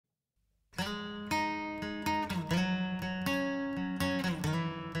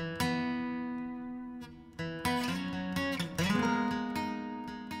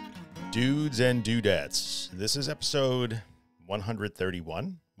Dudes and dudettes. This is episode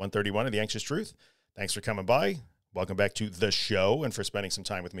 131 of The Anxious Truth. Thanks for coming by. Welcome back to the show and for spending some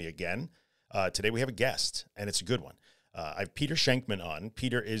time with me again. Today we have a guest, and it's a good one. I have Peter Shankman on.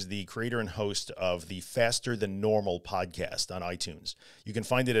 Peter is the creator and host of the Faster Than Normal podcast on iTunes. You can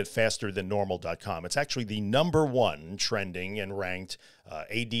find it at fasterthannormal.com. It's actually the #1 trending and ranked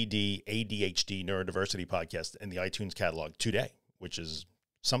ADD, ADHD, neurodiversity podcast in the iTunes catalog today, which is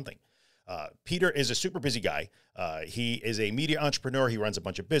something. Peter is a super busy guy. He is a media entrepreneur. He runs a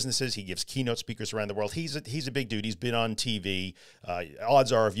bunch of businesses. He gives keynote speakers around the world. He's a big dude. He's been on TV.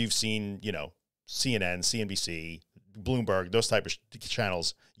 Odds are if you've seen, CNN, CNBC, Bloomberg, those type of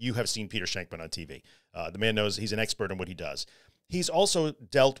channels, you have seen Peter Shankman on TV. The man knows, he's an expert in what he does. He's also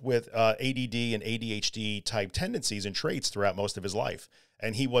dealt with ADD and ADHD type tendencies and traits throughout most of his life.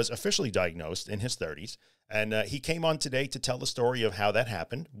 And he was officially diagnosed in his 30s. And he came on today to tell the story of how that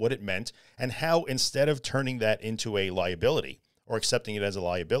happened, what it meant, and how instead of turning that into a liability or accepting it as a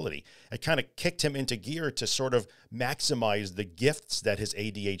liability, it kind of kicked him into gear to sort of maximize the gifts that his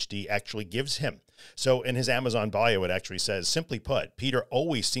ADHD actually gives him. So in his Amazon bio, it actually says, simply put, Peter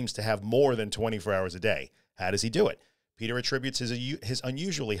always seems to have more than 24 hours a day. How does he do it? Peter attributes his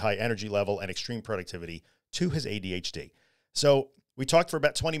unusually high energy level and extreme productivity to his ADHD. So we talked for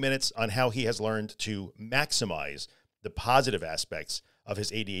about 20 minutes on how he has learned to maximize the positive aspects of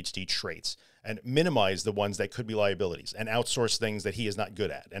his ADHD traits and minimize the ones that could be liabilities and outsource things that he is not good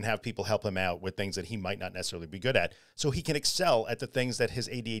at and have people help him out with things that he might not necessarily be good at so he can excel at the things that his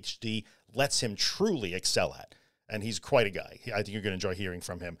ADHD lets him truly excel at. And he's quite a guy. I think you're going to enjoy hearing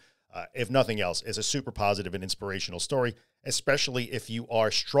from him. If nothing else, it's a super positive and inspirational story, especially if you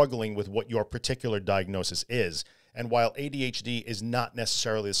are struggling with what your particular diagnosis is. And while ADHD is not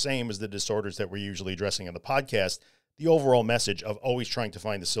necessarily the same as the disorders that we're usually addressing on the podcast, the overall message of always trying to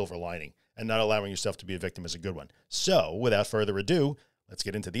find the silver lining and not allowing yourself to be a victim is a good one. So without further ado, let's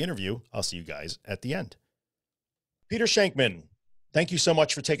get into the interview. I'll see you guys at the end. Peter Shankman, thank you so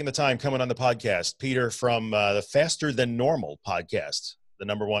much for taking the time coming on the podcast. Peter from the Faster Than Normal podcast, the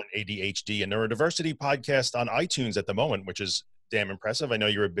 #1 ADHD and neurodiversity podcast on iTunes at the moment, which is damn impressive. I know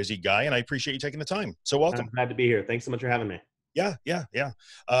you're a busy guy and I appreciate you taking the time. So welcome. I'm glad to be here. Thanks so much for having me. Yeah.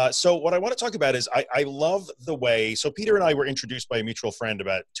 So what I want to talk about is I love the way, so Peter and I were introduced by a mutual friend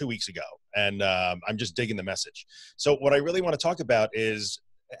about 2 weeks ago, and I'm just digging the message. So what I really want to talk about is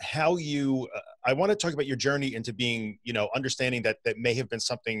how I want to talk about your journey into being, understanding that may have been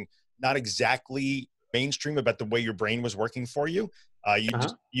something not exactly mainstream about the way your brain was working for you.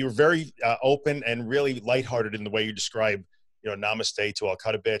 You were very open and really lighthearted in the way you describe namaste to I'll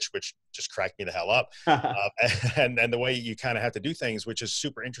cut a bitch, which just cracked me the hell up. And the way you kind of have to do things, which is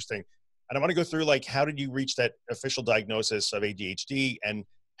super interesting. And I want to go through, how did you reach that official diagnosis of ADHD and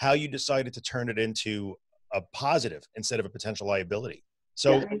how you decided to turn it into a positive instead of a potential liability.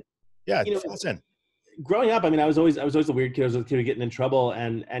 So fill us in. Growing up, I was always a weird kid. I was a kid getting in trouble.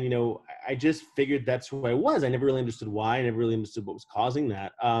 And I just figured that's who I was. I never really understood why. I never really understood what was causing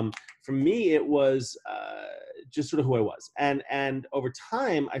that. For me, it was just sort of who I was. And over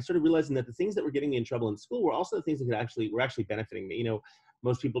time, I started realizing that the things that were getting me in trouble in school were also the things that were actually benefiting me.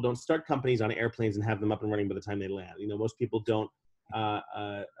 Most people don't start companies on airplanes and have them up and running by the time they land. Most people don't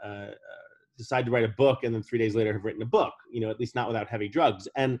decide to write a book and then 3 days later have written a book, at least not without heavy drugs.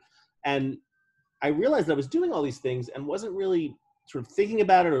 And I realized that I was doing all these things and wasn't really sort of thinking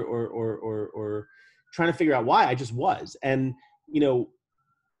about it or trying to figure out why. I just was. And,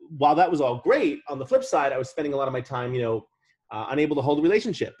 while that was all great, on the flip side, I was spending a lot of my time, unable to hold a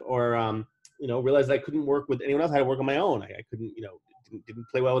relationship or, realized that I couldn't work with anyone else. I had to work on my own. I couldn't, didn't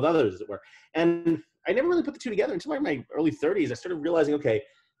play well with others, as it were. And I never really put the two together until my early 30s. I started realizing, okay,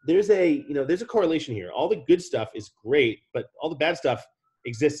 there's a correlation here. All the good stuff is great, but all the bad stuff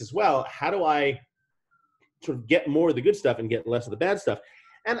exists as well. How do I sort of get more of the good stuff and get less of the bad stuff?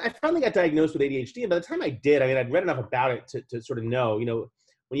 And I finally got diagnosed with ADHD. And by the time I did, I'd read enough about it to sort of know,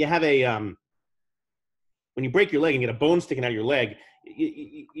 when you have when you break your leg and get a bone sticking out of your leg,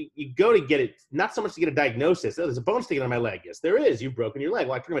 you go to get it, not so much to get a diagnosis. Oh, there's a bone sticking out of my leg. Yes, there is. You've broken your leg.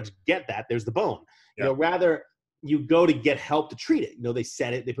 Well, I pretty much get that. There's the bone. Rather you go to get help to treat it. They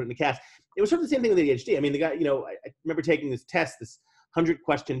set it, they put it in the cast. It was sort of the same thing with ADHD. The guy, I remember taking this test, this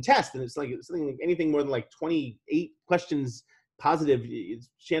 100-question test, and it's something like anything more than 28 questions positive,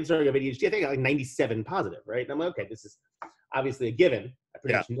 chances are you have ADHD. I think I got 97 positive, right? And I'm like, okay, this is obviously a given. I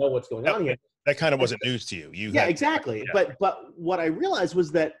pretty much know what's going on here. That kind of wasn't news to you. Exactly. Yeah. But what I realized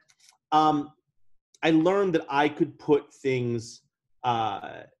was that I learned that I could put things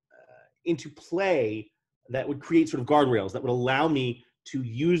into play that would create sort of guardrails that would allow me to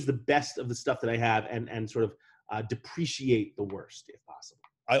use the best of the stuff that I have and sort of depreciate the worst if possible.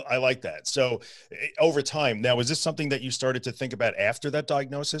 I like that. So over time, now, is this something that you started to think about after that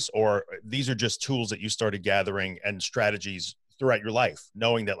diagnosis, or these are just tools that you started gathering and strategies throughout your life,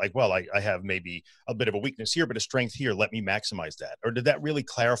 knowing that like, well, I have maybe a bit of a weakness here, but a strength here, let me maximize that? Or did that really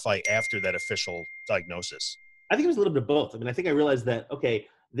clarify after that official diagnosis? I think it was a little bit of both. I mean, I think I realized that, okay,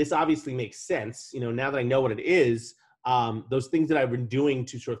 this obviously makes sense. Now that I know what it is, those things that I've been doing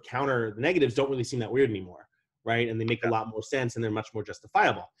to sort of counter the negatives don't really seem that weird anymore. Right. And they make a lot more sense and they're much more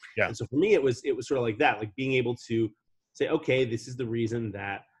justifiable. Yeah. And so for me, it was sort of like that, like being able to say, okay, this is the reason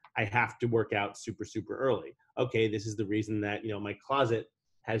that I have to work out super, super early. Okay. This is the reason that, my closet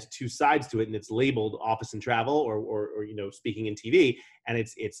has two sides to it and it's labeled office and travel or speaking in TV. And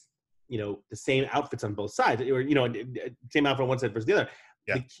it's, the same outfits on both sides or, same outfit on one side versus the other.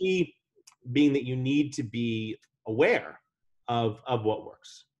 Yeah. The key being that you need to be aware of what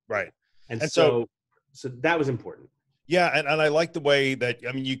works. Right. And so that was important. Yeah. And I like the way that,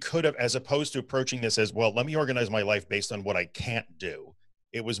 I mean, you could have, as opposed to approaching this as, well, let me organize my life based on what I can't do.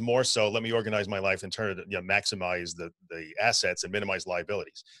 It was more so, let me organize my life and turn it, maximize the assets and minimize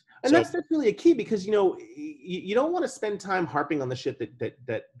liabilities. And that's really a key because, you don't want to spend time harping on the shit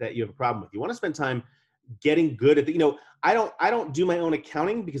that you have a problem with. You want to spend time getting good at the, I don't do my own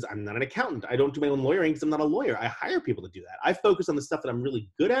accounting because I'm not an accountant. I don't do my own lawyering because I'm not a lawyer. I hire people to do that. I focus on the stuff that I'm really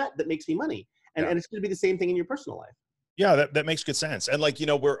good at that makes me money. And it's going to be the same thing in your personal life. Yeah, that makes good sense. And like,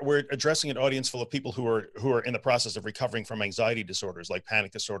 we're addressing an audience full of people who are in the process of recovering from anxiety disorders like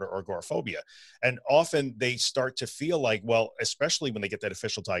panic disorder or agoraphobia. And often they start to feel like, well, especially when they get that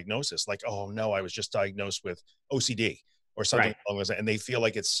official diagnosis, like, oh no, I was just diagnosed with OCD or something along those lines. And they feel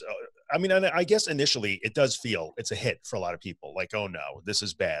like it's, I guess initially it does feel it's a hit for a lot of people. Like, oh no, this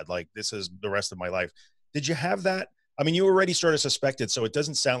is bad. Like this is the rest of my life. Did you have that? I mean, you already sort of suspected, so it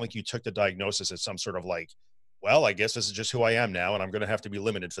doesn't sound like you took the diagnosis as some sort of like, well, I guess this is just who I am now, and I'm going to have to be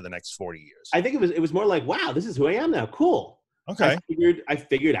limited for the next 40 years. I think it was more like, wow, this is who I am now. Cool. Okay. I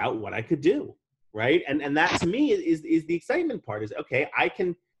figured out what I could do. Right. And that to me is the excitement part is, okay, I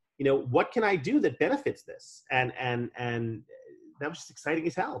can, what can I do that benefits this? And that was just exciting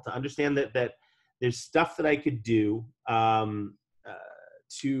as hell to understand that there's stuff that I could do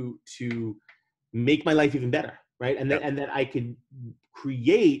to make my life even better. Right. And that I could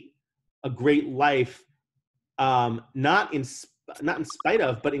create a great life, not in spite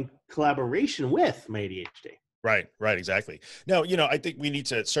of, but in collaboration with my ADHD. Right, exactly. Now, I think we need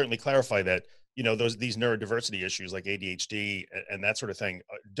to certainly clarify that, these neurodiversity issues like ADHD and that sort of thing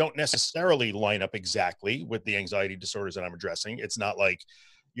don't necessarily line up exactly with the anxiety disorders that I'm addressing. It's not like,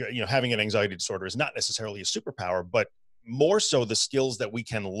 having an anxiety disorder is not necessarily a superpower, but more so the skills that we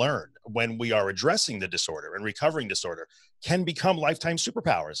can learn when we are addressing the disorder and recovering disorder can become lifetime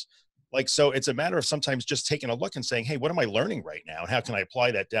superpowers. Like, so it's a matter of sometimes just taking a look and saying, hey, what am I learning right now? And how can I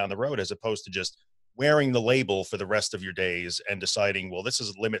apply that down the road, as opposed to just wearing the label for the rest of your days and deciding, well, this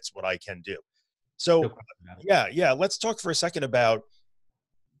is limits what I can do. So yeah. Let's talk for a second about,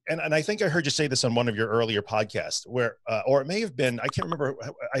 and I think I heard you say this on one of your earlier podcasts where, or it may have been, I can't remember.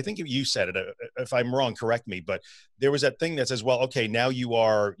 I think you said it. If I'm wrong, correct me. But there was that thing that says, well, okay, now you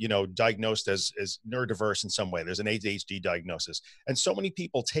are, diagnosed as neurodiverse in some way. There's an ADHD diagnosis. And so many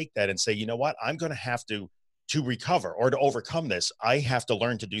people take that and say, you know what, I'm going to have to recover or to overcome this. I have to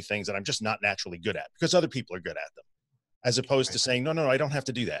learn to do things that I'm just not naturally good at because other people are good at them, as opposed to saying, no, I don't have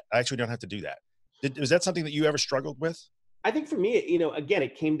to do that. I actually don't have to do that. Was that something that you ever struggled with? I think for me, again,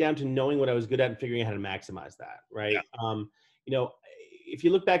 it came down to knowing what I was good at and figuring out how to maximize that. Right. Yeah. If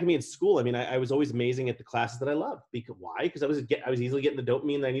you look back at me in school, I was always amazing at the classes that I loved. Why? Because I was easily getting the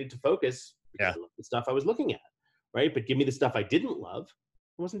dopamine that I needed to focus because I loved the stuff I was looking at. Right. But give me the stuff I didn't love,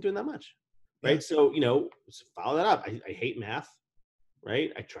 I wasn't doing that much. Right. Yeah. So, follow that up. I hate math.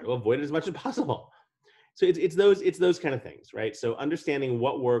 Right. I try to avoid it as much as possible. So it's those kind of things. Right. So understanding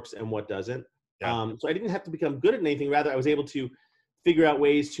what works and what doesn't. Yeah. So I didn't have to become good at anything. Rather, I was able to figure out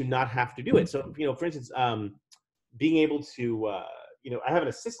ways to not have to do it. So, for instance, being able to, I have an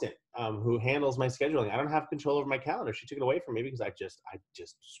assistant who handles my scheduling. I don't have control over my calendar. She took it away from me because I just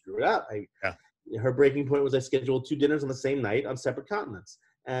screwed it up. Her breaking point was I scheduled 2 dinners on the same night on separate continents.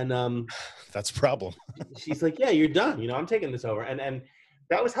 And that's a problem. She's like, yeah, you're done. I'm taking this over. And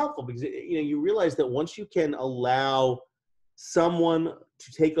that was helpful because, you realize that once you can allow someone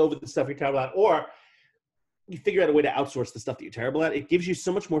to take over the stuff you're terrible at, or you figure out a way to outsource the stuff that you're terrible at, it gives you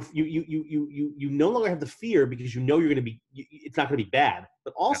so much more. You no longer have the fear because you're going to be. It's not going to be bad,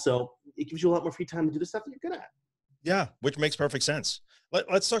 but also it gives you a lot more free time to do the stuff that you're good at. Yeah, which makes perfect sense.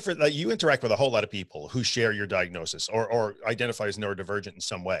 Let's start for like you interact with a whole lot of people who share your diagnosis or identify as neurodivergent in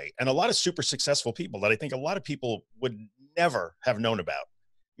some way, and a lot of super successful people that I think a lot of people would never have known about.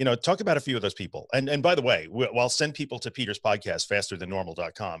 Talk about a few of those people. And by the way, I'll send people to Peter's podcast,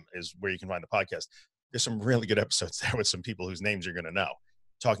 fasterthannormal.com is where you can find the podcast. There's some really good episodes there with some people whose names you're going to know,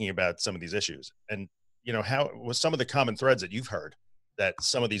 talking about some of these issues. And how was some of the common threads that you've heard that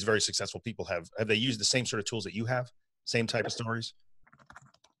some of these very successful people have they used the same sort of tools that you have? Same type of stories?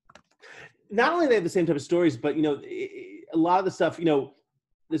 Not only do they have the same type of stories, but a lot of the stuff.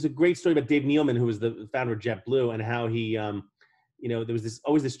 There's a great story about Dave Nealman, who was the founder of JetBlue, and how he, there was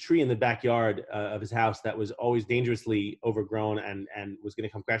always this tree in the backyard of his house that was always dangerously overgrown and was going to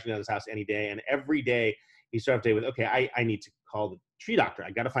come crashing down his house any day. And every day he started off the day with, okay, I need to call the tree doctor.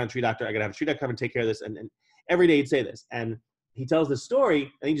 I got to find a tree doctor. I got to have a tree doctor come and take care of this. And every day he'd say this. And he tells this story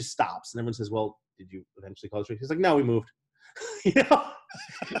and he just stops. And everyone says, well, did you eventually call the tree? He's like, no, we moved.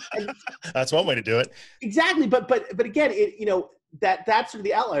 And, That's one way to do it. Exactly. But again, that's sort of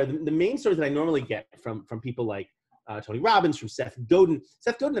the outlier. The main stories that I normally get from people like Tony Robbins, from Seth Godin.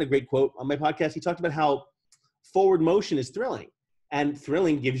 Seth Godin had a great quote on my podcast. He talked about how forward motion is thrilling, and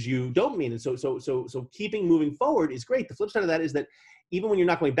thrilling gives you dopamine. And so keeping moving forward is great. The flip side of that is that even when you're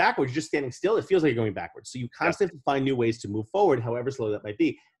not going backwards, you're just standing still. It feels like you're going backwards. So you constantly have to find new ways to move forward, however slow that might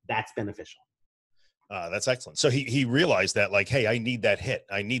be. That's beneficial. That's excellent. So he realized that, like, hey, I need that hit.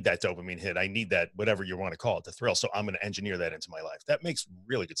 I need that dopamine hit. I need that, whatever you want to call it, the thrill. So I'm going to engineer that into my life. That makes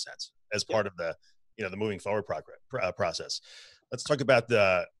really good sense as part of the moving forward process. Let's talk about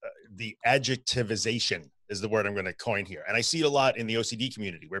the adjectivization is the word I'm going to coin here. And I see it a lot in the OCD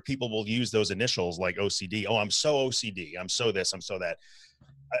community where people will use those initials like OCD. Oh, I'm so OCD. I'm so this, I'm so that.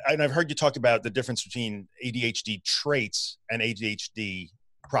 And I've heard you talk about the difference between ADHD traits and ADHD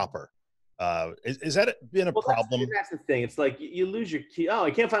proper. Is that been a problem? That's the thing. It's like you lose your key. Oh,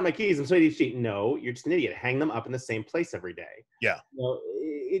 I can't find my keys. I'm so ADHD. No, you're just an idiot. Hang them up in the same place every day. Yeah.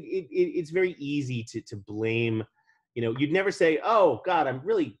 It's very easy to blame. You'd never say, "Oh God, I'm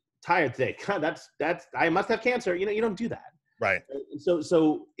really tired today." God, that's I must have cancer. You don't do that. Right.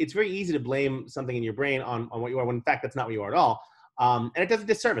 So it's very easy to blame something in your brain on what you are when in fact that's not what you are at all. And it does a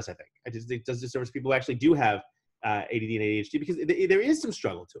disservice, I think. It does disservice to people who actually do have ADD and ADHD because there is some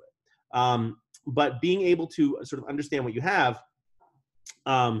struggle to it. But being able to sort of understand what you have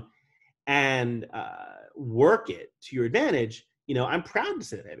and work it to your advantage, I'm proud to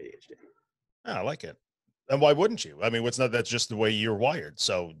say that I have ADHD. Oh, I like it. And why wouldn't you? I mean, that's just the way you're wired.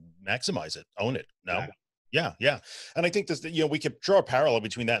 So maximize it, own it. No. Yeah. And I think this, we could draw a parallel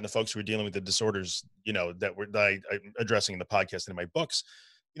between that and the folks who are dealing with the disorders, that I'm addressing in the podcast and in my books.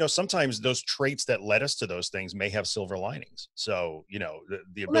 Sometimes those traits that led us to those things may have silver linings. So,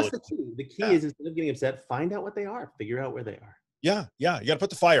 the ability. That's the key. The key is instead of getting upset, find out what they are, figure out where they are. Yeah. You got to put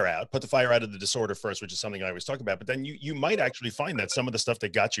the fire out of the disorder first, which is something I always talk about. But then you might actually find that some of the stuff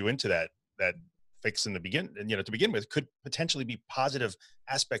that got you into that fix in the to begin with could potentially be positive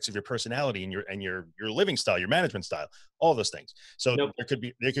aspects of your personality and your living style, your management style, all those things. So there could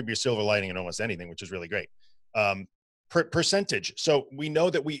be a silver lining in almost anything, which is really great. Percentage. So we know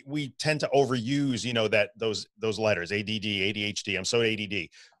that we tend to overuse, that those letters, ADD, ADHD, I'm so ADD.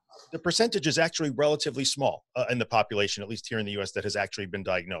 The percentage is actually relatively small in the population, at least here in the US, that has actually been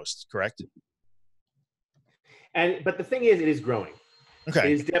diagnosed, correct? But the thing is, it is growing.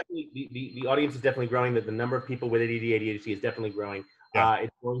 Okay. It is definitely, the audience is definitely growing, that the number of people with ADD, ADHD is definitely growing. Yeah.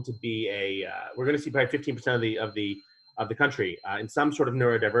 It's going to be we're going to see probably 15% of the country in some sort of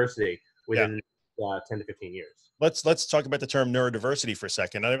neurodiversity within 10 to 15 years. Let's talk about the term neurodiversity for a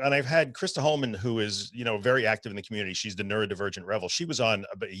second. And I've had Krista Holman, who is, very active in the community. She's the neurodivergent rebel. She was on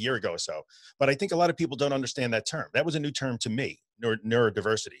about a year ago or so, but I think a lot of people don't understand that term. That was a new term to me,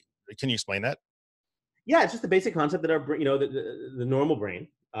 neurodiversity. Can you explain that? Yeah, it's just the basic concept that the normal brain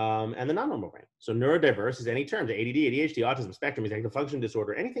and the non-normal brain. So neurodiverse is any term. The ADD, ADHD, autism spectrum, executive function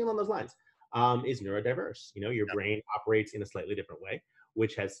disorder, anything along those lines is neurodiverse. Your brain operates in a slightly different way,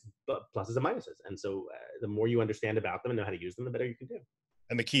 which has pluses and minuses. And so the more you understand about them and know how to use them, the better you can do.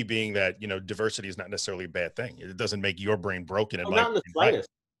 And the key being that, diversity is not necessarily a bad thing. It doesn't make your brain broken. Not in the slightest.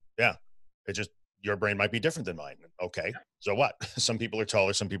 Yeah. It just, your brain might be different than mine. Okay. So what? Some people are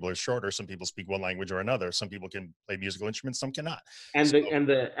taller, some people are shorter, some people speak one language or another. Some people can play musical instruments, some cannot. And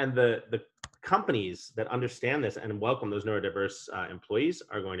the companies that understand this and welcome those neurodiverse employees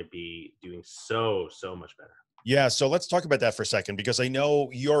are going to be doing so much better. Yeah. So let's talk about that for a second, because I know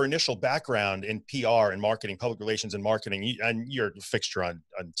your initial background in PR and marketing, public relations and marketing, and you're a fixture on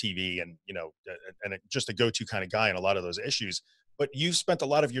TV and, and just a go-to kind of guy on a lot of those issues. But you've spent a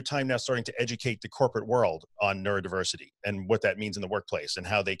lot of your time now starting to educate the corporate world on neurodiversity and what that means in the workplace and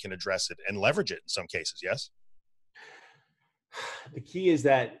how they can address it and leverage it in some cases. Yes. The key is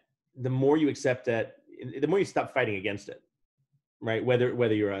that the more you accept that, the more you stop fighting against it, right?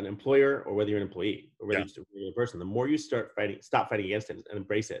 Whether you're an employer or whether you're an employee or whether Yeah. you're a person, the more you stop fighting against it and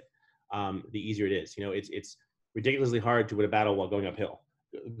embrace it, the easier it is. It's ridiculously hard to win a battle while going uphill.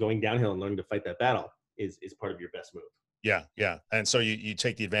 Going downhill and learning to fight that battle is part of your best move. Yeah. Yeah. And so you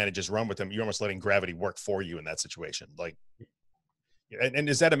take the advantages, run with them. You're almost letting gravity work for you in that situation. Like, and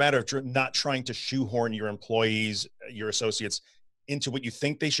is that a matter of not trying to shoehorn your employees, your associates into what you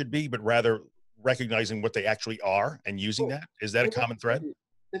think they should be, but rather recognizing what they actually are and using Well, that? Is that a common thread?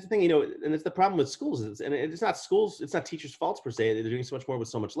 that's the thing, and it's the problem with schools. And it's not schools, it's not teachers' faults per se. They're doing so much more with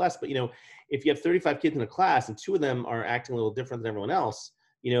so much less. But if you have 35 kids in a class and 2 of them are acting a little different than everyone else,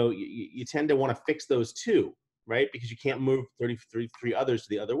 you tend to want to fix those 2, right? Because you can't move 33 others to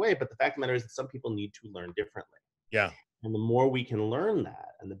the other way. But the fact of the matter is that some people need to learn differently. Yeah. And the more we can learn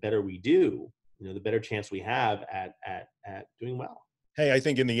that, and the better we do, the better chance we have at doing well. Hey, I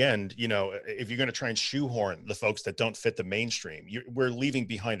think in the end, if you're going to try and shoehorn the folks that don't fit the mainstream, we're leaving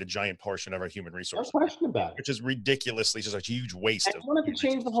behind a giant portion of our human No resources, question about it. which is ridiculously just a huge waste And of you don't have to human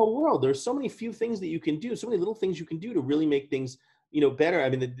change the resources. whole world. There's so many few things that you can do, so many little things you can do to really make things, better. I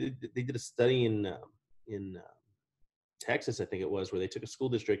mean, they did a study in Texas, I think it was, where they took a school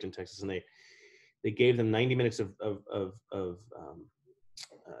district in Texas and they gave them 90 minutes of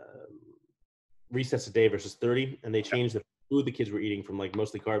recess a day versus 30, and they changed the food the kids were eating from like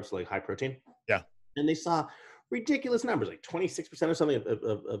mostly carbs to like high protein. Yeah. And they saw ridiculous numbers, like 26% or something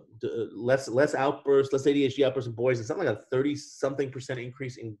of less outbursts, less ADHD outbursts in boys, and something like a 30-something%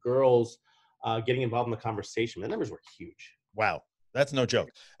 increase in girls getting involved in the conversation. The numbers were huge. Wow. That's no joke.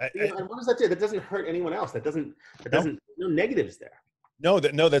 And what does that do? That doesn't hurt anyone else. That doesn't, No, no negatives there. no,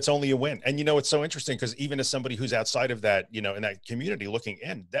 that's only a win. And it's so interesting because even as somebody who's outside of that, in that community looking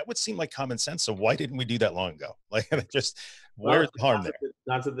in, that would seem like common sense. So why didn't we do that long ago? Like, just where's the harm there?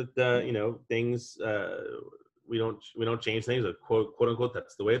 Not that things we don't change things, or quote unquote,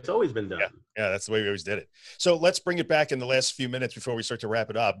 that's the way it's always been done. Yeah, that's the way we always did it. So let's bring it back in the last few minutes before we start to wrap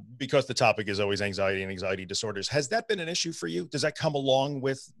it up, because the topic is always anxiety and anxiety disorders. Has that been an issue for you? Does that come along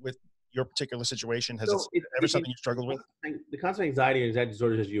with your particular situation? Has it ever something you struggled with? The concept of anxiety and anxiety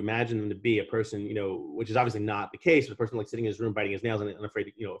disorders, as you imagine them to be, a person, which is obviously not the case, but a person like sitting in his room biting his nails and afraid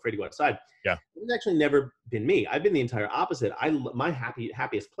to go outside. Yeah. It's actually never been me. I've been the entire opposite. My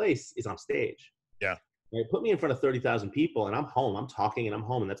happiest place is on stage. Yeah. Right? Put me in front of 30,000 people and I'm home. I'm talking and I'm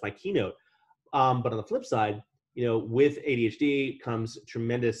home, and that's my keynote. But on the flip side, with ADHD comes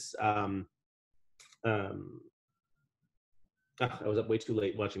tremendous. I was up way too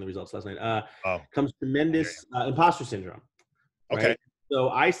late watching the results last night. Comes tremendous imposter syndrome. Right? Okay. So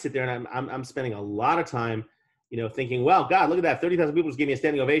I sit there and I'm spending a lot of time, thinking, well, God, look at that. 30,000 people just gave me a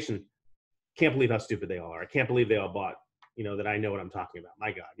standing ovation. Can't believe how stupid they all are. I can't believe they all bought, that I know what I'm talking about.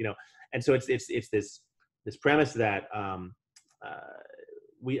 My God, And so it's this premise that I'm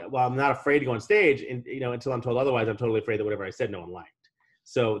not afraid to go on stage, and until I'm told otherwise, I'm totally afraid that whatever I said, no one liked.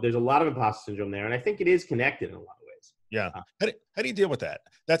 So there's a lot of imposter syndrome there, and I think it is connected in a lot of ways. Yeah. How do you deal with that?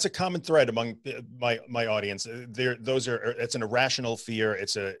 That's a common thread among my audience. It's an irrational fear.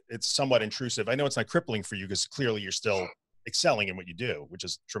 It's somewhat intrusive. I know it's not crippling for you because clearly you're still excelling in what you do, which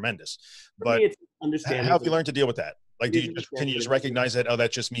is tremendous. But it's understanding. How have you learned to deal with that? Like, can you just recognize that? Oh,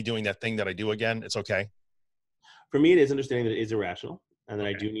 that's just me doing that thing that I do again. It's okay. For me, it is understanding that it is irrational and that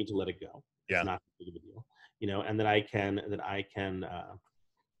I do need to let it go. Yeah. It's not big of a deal, and that I can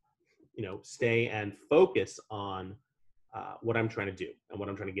stay and focus on what I'm trying to do and what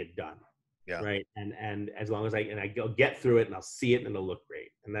I'm trying to get done. Yeah. Right. And as long as I go get through it and I'll see it and it'll look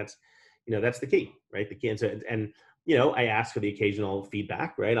great. And that's the key, right? The key. And I ask for the occasional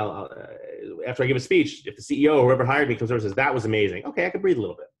feedback, right? I'll after I give a speech, if the CEO or whoever hired me comes over and says, that was amazing. Okay. I can breathe a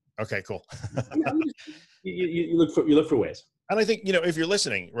little bit. Okay, cool. You look for ways. And I think, if you're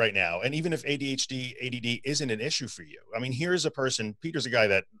listening right now, and even if ADHD, ADD isn't an issue for you, I mean, here's a person, Peter's a guy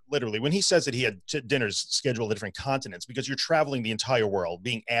that literally, when he says that he had dinners scheduled at different continents, because you're traveling the entire world,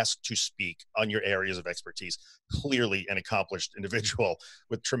 being asked to speak on your areas of expertise, clearly an accomplished individual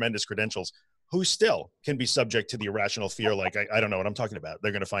with tremendous credentials, who still can be subject to the irrational fear, like, I don't know what I'm talking about.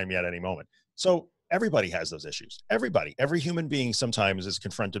 They're going to find me at any moment. So everybody has those issues. Every human being sometimes is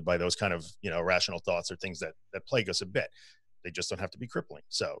confronted by those kind of, irrational thoughts or things that plague us a bit. They just don't have to be crippling.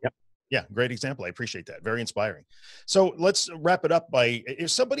 So, yep. Yeah, great example. I appreciate that. Very inspiring. So let's wrap it up by, if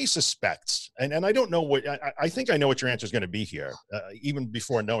somebody suspects, and I don't know what, I think I know what your answer is going to be here, even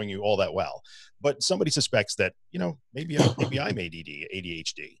before knowing you all that well, but somebody suspects that, maybe I'm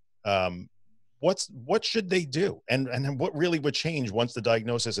ADHD. What should they do? And what really would change once the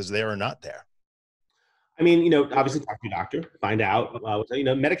diagnosis is there or not there? I mean, obviously talk to your doctor, find out.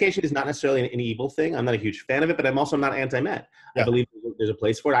 Medication is not necessarily an evil thing. I'm not a huge fan of it, but I'm also not anti-med. I Yeah. believe there's a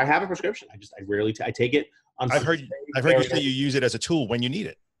place for it. I have a prescription. I rarely, I take it on. I've heard you say you use it as a tool when you need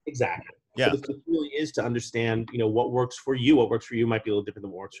it. Exactly. Yeah. So the key really is to understand, what works for you. What works for you might be a little different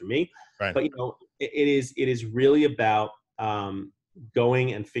than what works for me. Right. But it is really about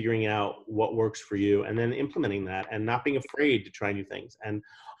going and figuring out what works for you, and then implementing that, and not being afraid to try new things, and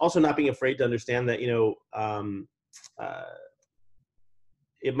also not being afraid to understand that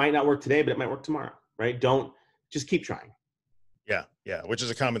it might not work today, but it might work tomorrow. Right? Don't just keep trying. Yeah, which is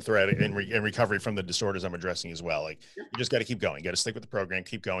a common thread in recovery from the disorders I'm addressing as well. Like, you just got to keep going. You got to stick with the program,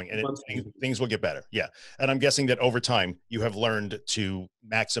 keep going, and things will get better. Yeah, and I'm guessing that over time you have learned to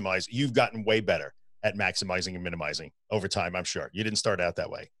maximize. You've gotten way better at maximizing and minimizing over time. I'm sure you didn't start out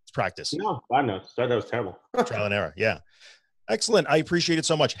that way. It's practice. No, I know. That was terrible. Trial and error. Yeah, excellent. I appreciate it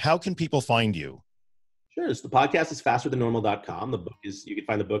so much. How can people find you? Sure. So the podcast is fasterthannormal.com. The book is, you can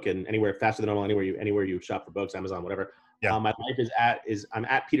find the book in anywhere, Faster Than Normal, anywhere you shop for books, Amazon, whatever. Yeah. My life I'm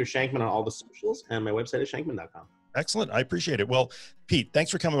at Peter Shankman on all the socials, and my website is shankman.com. Excellent. I appreciate it. Well, Pete, thanks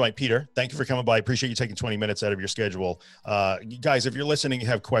for coming by. Peter, thank you for coming by. I appreciate you taking 20 minutes out of your schedule. You guys, if you're listening, you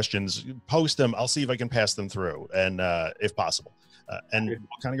have questions, post them. I'll see if I can pass them through, and if possible, and we'll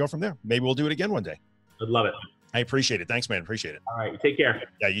kind of go from there. Maybe we'll do it again one day. I'd love it. I appreciate it. Thanks, man. Appreciate it. All right. Take care.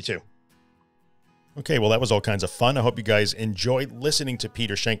 Yeah, you too. Okay, well, that was all kinds of fun. I hope you guys enjoyed listening to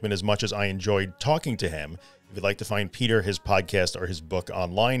Peter Shankman as much as I enjoyed talking to him. If you'd like to find Peter, his podcast, or his book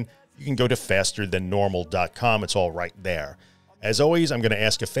online, you can go to fasterthannormal.com. It's all right there. As always, I'm going to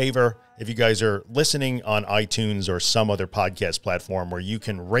ask a favor. If you guys are listening on iTunes or some other podcast platform where you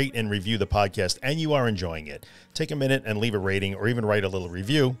can rate and review the podcast and you are enjoying it, take a minute and leave a rating or even write a little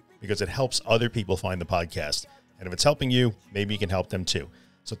review, because it helps other people find the podcast. And if it's helping you, maybe you can help them too.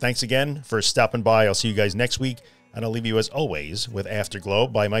 So thanks again for stopping by. I'll see you guys next week. And I'll leave you as always with Afterglow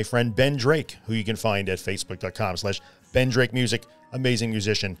by my friend Ben Drake, who you can find at facebook.com/Ben Drake Music. Amazing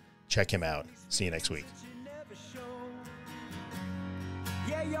musician. Check him out. See you next week.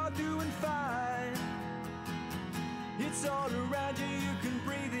 Yeah, you're doing fine. It's all around you. You can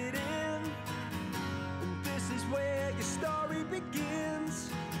breathe it in. And this is where your story begins.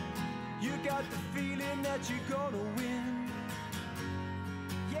 You got the feeling that you're gonna win.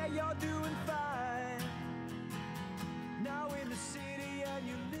 Yeah, you're doing fine. Now in the city and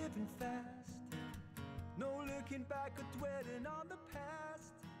you're living fast. No looking back or dwelling on the past.